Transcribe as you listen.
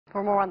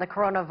For more on the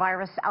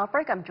coronavirus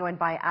outbreak, I'm joined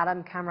by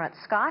Adam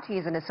Kamradt-Scott. He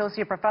is an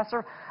associate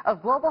professor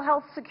of global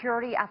health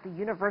security at the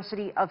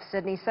University of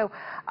Sydney. So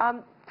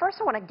first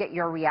I want to get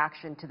your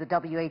reaction to the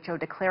WHO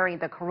declaring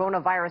the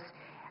coronavirus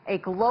a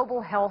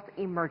global health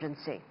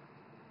emergency.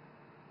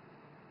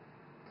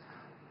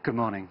 Good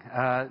morning.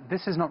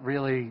 This is not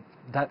really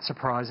that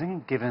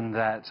surprising, given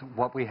that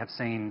what we have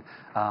seen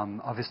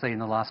obviously in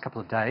the last couple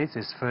of days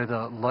is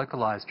further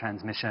localized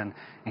transmission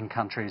in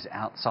countries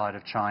outside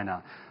of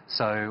China.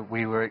 So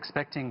we were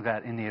expecting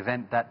that in the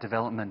event that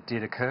development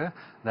did occur,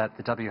 that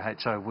the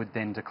WHO would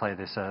then declare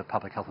this a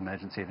public health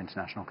emergency of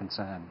international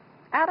concern.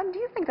 Adam, do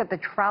you think that the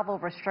travel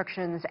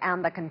restrictions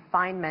and the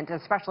confinement,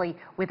 especially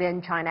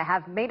within China,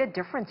 have made a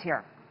difference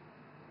here?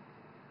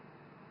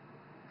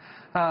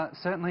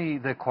 Certainly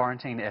the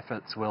quarantine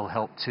efforts will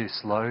help to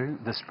slow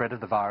the spread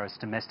of the virus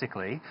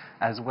domestically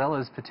as well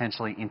as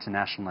potentially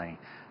internationally.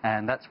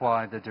 And that's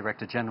why the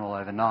Director General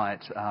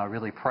overnight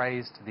really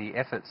praised the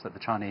efforts that the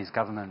Chinese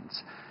government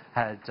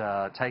had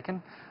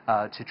taken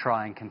to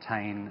try and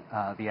contain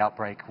the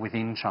outbreak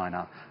within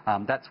China.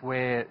 That's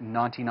where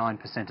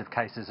 99% of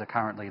cases are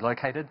currently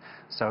located.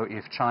 So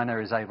if China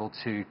is able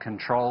to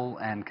control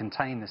and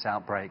contain this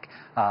outbreak,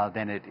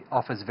 then it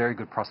offers very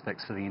good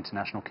prospects for the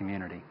international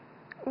community.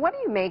 What do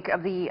you make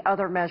of the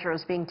other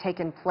measures being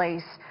taken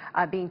place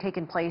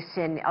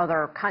in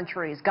other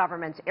countries,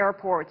 governments,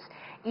 airports,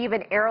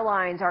 even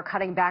airlines are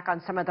cutting back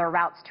on some of their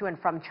routes to and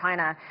from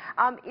China?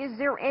 Is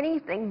there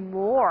anything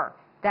more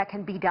that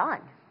can be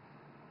done?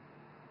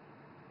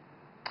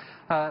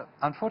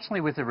 Unfortunately,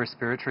 with the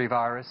respiratory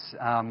virus,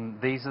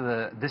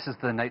 this is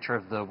the nature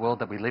of the world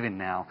that we live in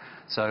now.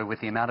 So with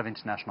the amount of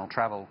international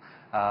travel,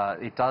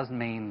 it does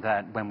mean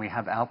that when we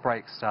have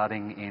outbreaks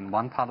starting in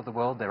one part of the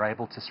world, they're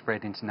able to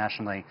spread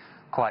internationally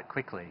quite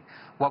quickly.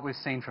 What we've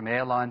seen from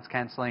airlines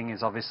cancelling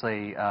is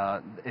obviously,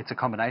 it's a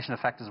combination of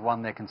factors.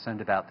 One, they're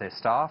concerned about their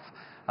staff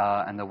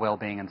and the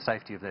well-being and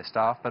safety of their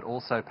staff, but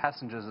also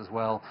passengers as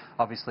well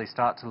obviously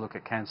start to look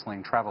at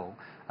cancelling travel,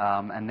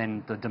 and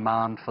then the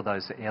demand for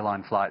those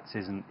airline flights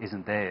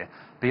isn't there.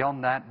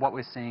 Beyond that, what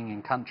we're seeing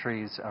in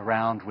countries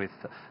around with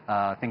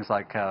things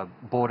like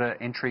border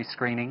entry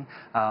screening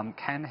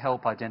can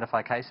help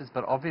identify cases,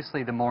 but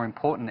obviously the more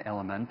important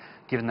element,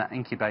 given that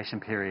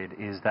incubation period,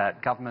 is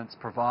that governments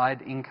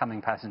provide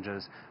incoming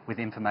passengers with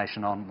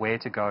information on where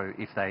to go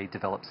if they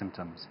develop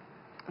symptoms.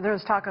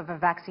 There's talk of a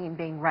vaccine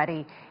being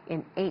ready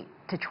in 8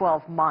 to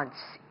 12 months.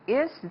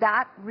 Is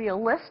that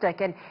realistic?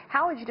 And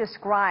how would you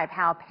describe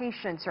how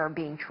patients are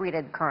being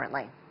treated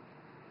currently?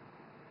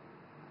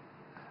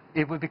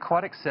 It would be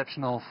quite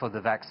exceptional for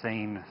the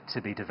vaccine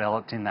to be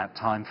developed in that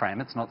time frame.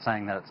 It's not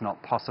saying that it's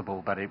not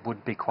possible, but it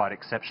would be quite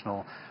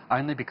exceptional,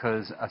 only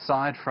because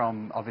aside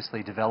from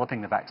obviously developing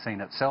the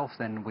vaccine itself,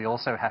 then we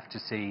also have to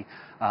see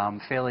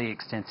fairly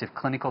extensive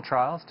clinical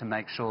trials to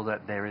make sure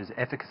that there is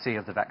efficacy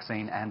of the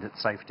vaccine and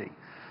its safety.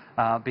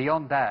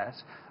 Beyond that,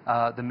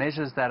 the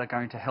measures that are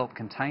going to help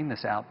contain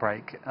this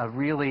outbreak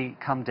really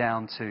come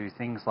down to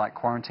things like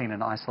quarantine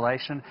and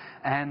isolation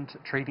and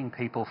treating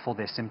people for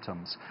their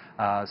symptoms.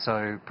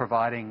 So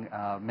providing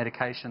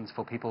medications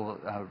for people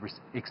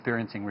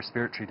experiencing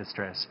respiratory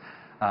distress.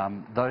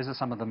 Those are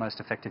some of the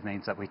most effective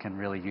means that we can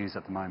really use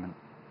at the moment.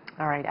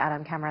 All right,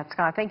 Adam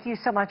Kamradt-Scott, thank you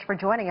so much for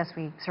joining us.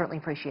 We certainly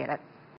appreciate it.